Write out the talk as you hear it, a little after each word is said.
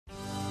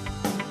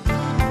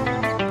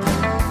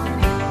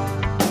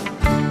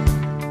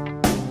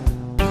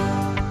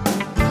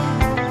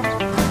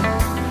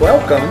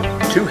Welcome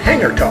to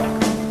Hangar Talk,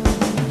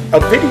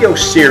 a video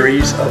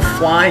series of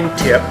flying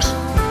tips,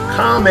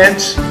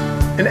 comments,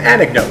 and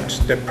anecdotes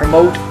that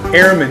promote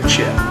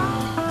airmanship,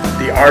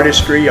 the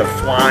artistry of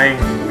flying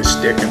with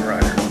stick and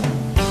rudder.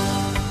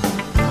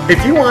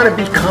 If you want to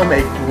become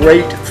a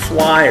great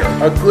flyer,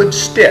 a good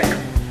stick,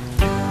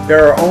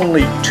 there are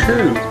only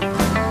two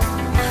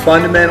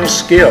fundamental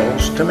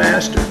skills to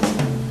master.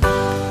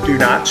 Do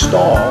not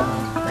stall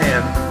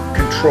and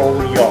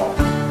control yaw.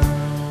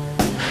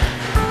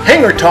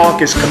 Hangar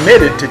Talk is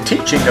committed to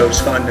teaching those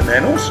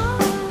fundamentals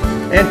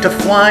and to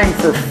flying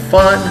for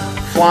fun,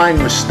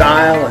 flying with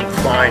style, and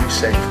flying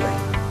safely.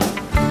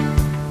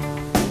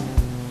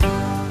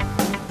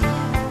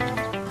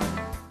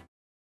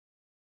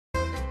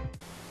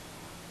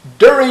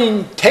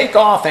 During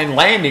takeoff and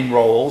landing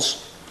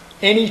rolls,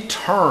 any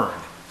turn,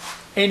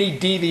 any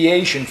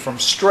deviation from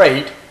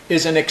straight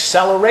is an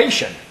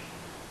acceleration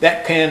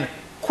that can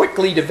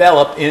quickly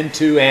develop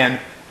into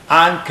an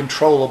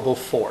uncontrollable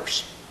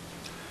force.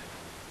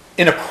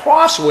 In a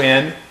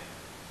crosswind,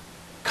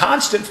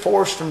 constant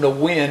force from the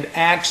wind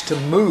acts to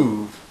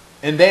move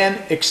and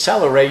then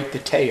accelerate the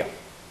tail.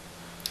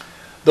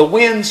 The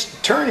wind's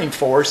turning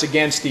force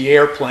against the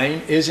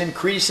airplane is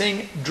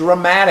increasing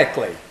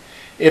dramatically.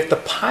 If the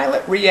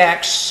pilot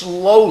reacts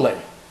slowly,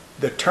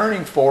 the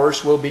turning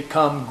force will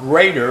become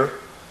greater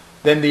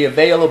than the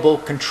available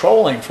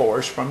controlling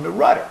force from the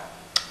rudder.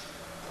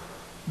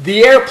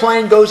 The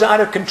airplane goes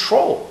out of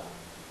control,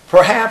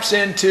 perhaps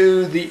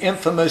into the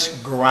infamous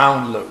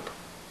ground loop.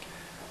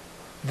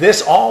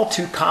 This all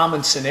too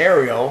common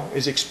scenario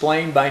is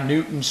explained by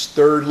Newton's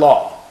third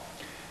law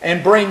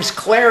and brings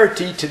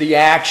clarity to the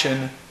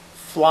action,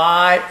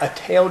 fly a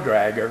tail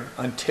dragger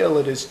until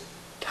it is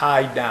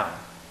tied down.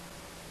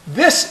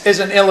 This is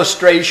an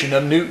illustration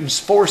of Newton's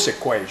force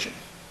equation.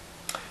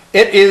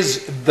 It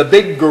is the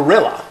big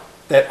gorilla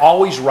that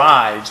always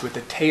rides with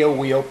the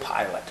tailwheel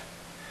pilot.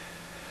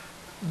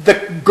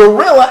 The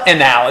gorilla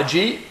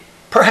analogy,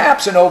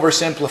 perhaps an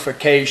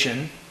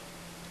oversimplification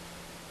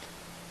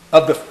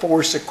of the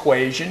force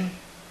equation,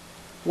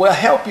 will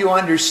help you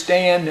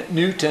understand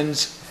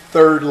Newton's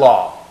third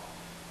law.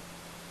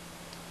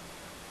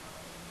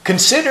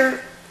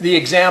 Consider the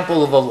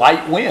example of a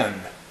light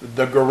wind,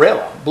 the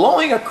gorilla,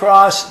 blowing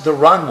across the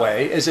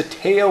runway as a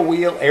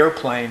tailwheel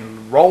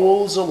airplane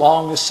rolls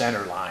along the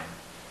center line.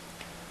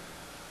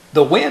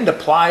 The wind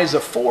applies a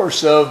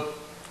force of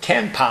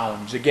 10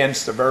 pounds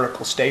against the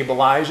vertical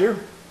stabilizer,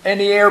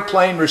 and the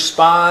airplane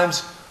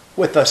responds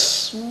with a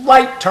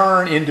slight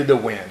turn into the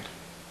wind.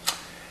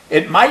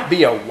 It might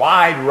be a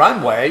wide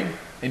runway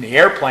and the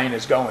airplane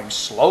is going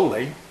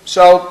slowly,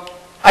 so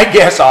I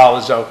guess all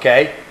is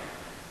okay.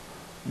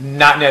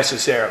 Not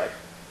necessarily.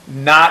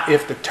 Not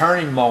if the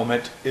turning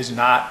moment is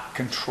not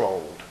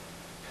controlled.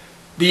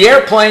 The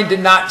airplane did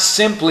not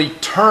simply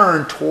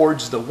turn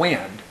towards the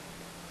wind.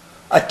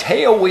 A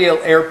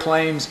tailwheel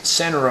airplane's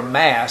center of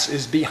mass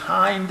is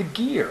behind the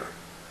gear.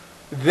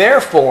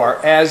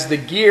 Therefore, as the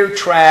gear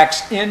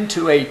tracks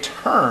into a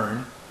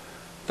turn,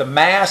 the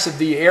mass of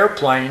the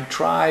airplane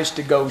tries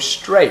to go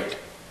straight.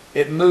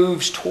 It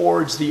moves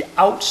towards the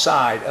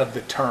outside of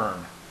the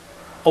turn,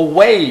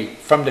 away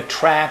from the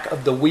track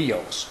of the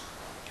wheels.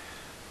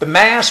 The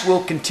mass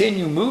will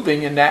continue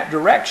moving in that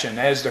direction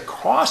as the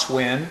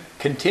crosswind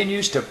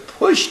continues to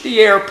push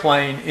the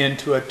airplane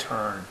into a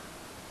turn.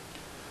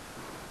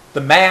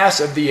 The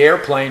mass of the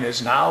airplane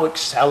is now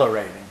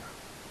accelerating.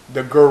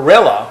 The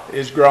gorilla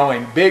is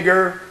growing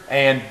bigger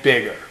and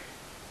bigger.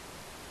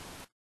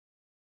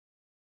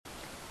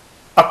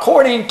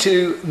 According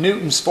to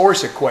Newton's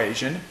force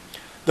equation,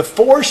 the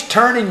force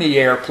turning the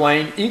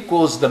airplane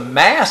equals the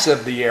mass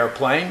of the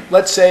airplane,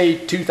 let's say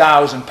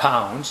 2,000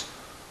 pounds,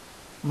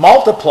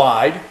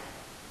 multiplied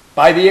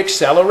by the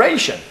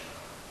acceleration.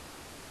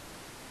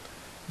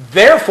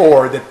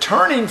 Therefore, the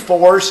turning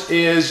force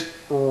is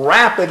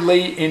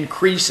rapidly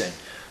increasing.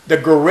 The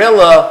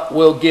gorilla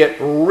will get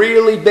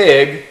really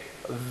big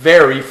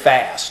very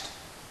fast.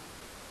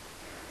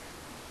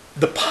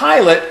 The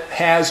pilot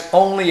has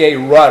only a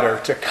rudder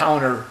to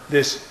counter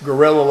this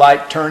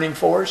gorilla-like turning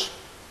force,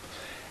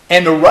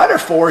 and the rudder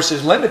force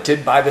is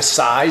limited by the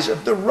size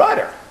of the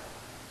rudder.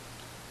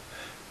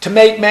 To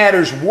make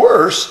matters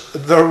worse,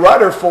 the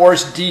rudder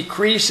force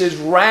decreases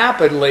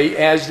rapidly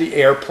as the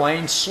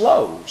airplane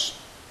slows.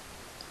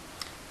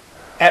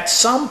 At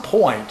some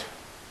point,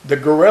 the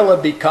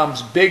gorilla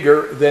becomes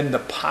bigger than the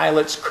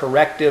pilot's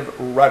corrective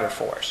rudder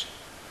force.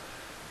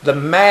 The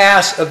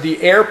mass of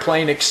the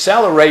airplane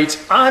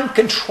accelerates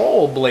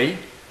uncontrollably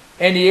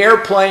and the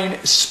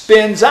airplane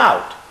spins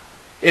out.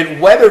 It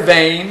weather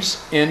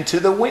vanes into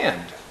the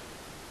wind.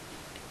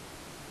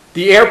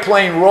 The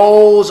airplane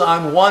rolls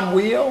on one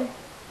wheel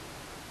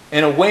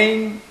and a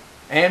wing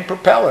and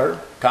propeller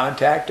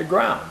contact the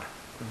ground.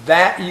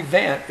 That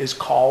event is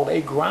called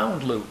a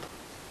ground loop.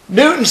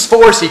 Newton's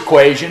force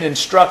equation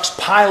instructs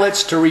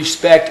pilots to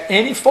respect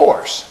any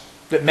force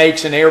that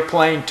makes an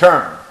airplane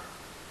turn.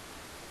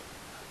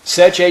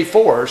 Such a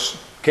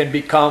force can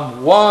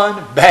become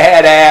one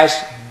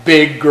badass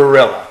big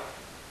gorilla.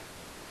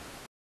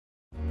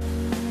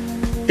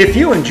 If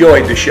you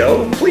enjoyed the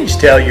show, please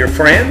tell your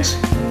friends.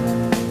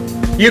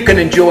 You can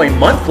enjoy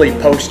monthly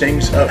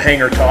postings of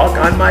Hangar Talk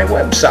on my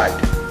website,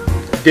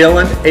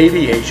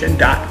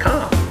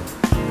 DillonAviation.com.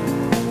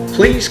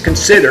 Please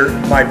consider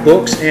my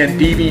books and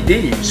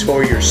DVDs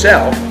for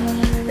yourself,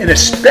 and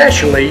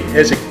especially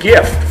as a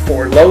gift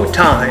for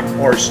low-time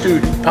or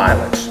student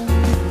pilots.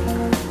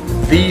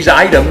 These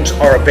items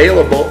are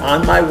available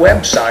on my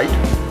website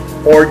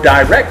or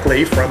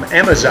directly from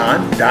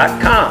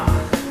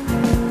Amazon.com.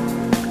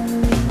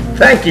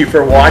 Thank you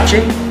for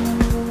watching.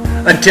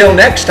 Until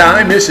next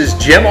time, this is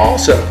Jim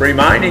Alsip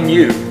reminding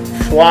you,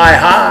 fly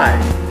high,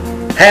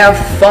 have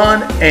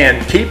fun,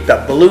 and keep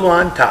the blue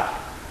on top.